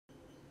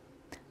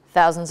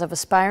Thousands of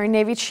aspiring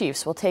Navy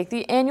chiefs will take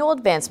the annual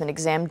advancement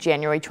exam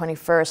January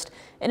 21st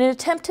in an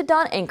attempt to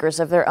don anchors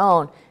of their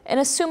own and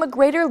assume a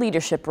greater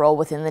leadership role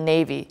within the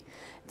Navy.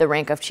 The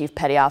rank of Chief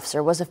Petty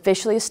Officer was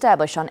officially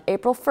established on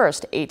April 1,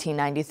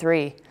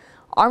 1893.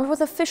 Armed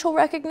with official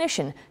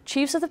recognition,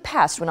 chiefs of the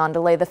past went on to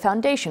lay the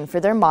foundation for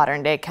their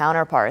modern-day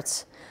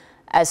counterparts.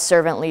 As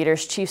servant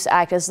leaders, chiefs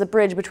act as the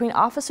bridge between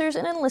officers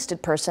and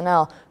enlisted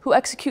personnel who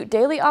execute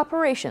daily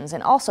operations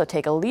and also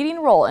take a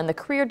leading role in the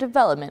career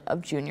development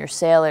of junior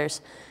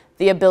sailors.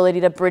 The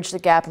ability to bridge the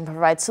gap and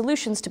provide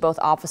solutions to both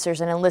officers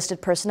and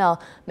enlisted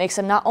personnel makes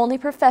them not only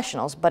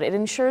professionals, but it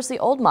ensures the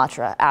old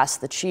mantra, "Ask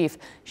the Chief,"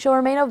 shall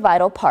remain a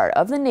vital part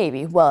of the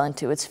Navy well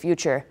into its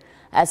future.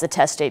 As the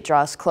test date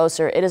draws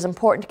closer, it is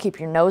important to keep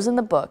your nose in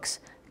the books.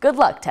 Good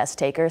luck, test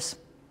takers.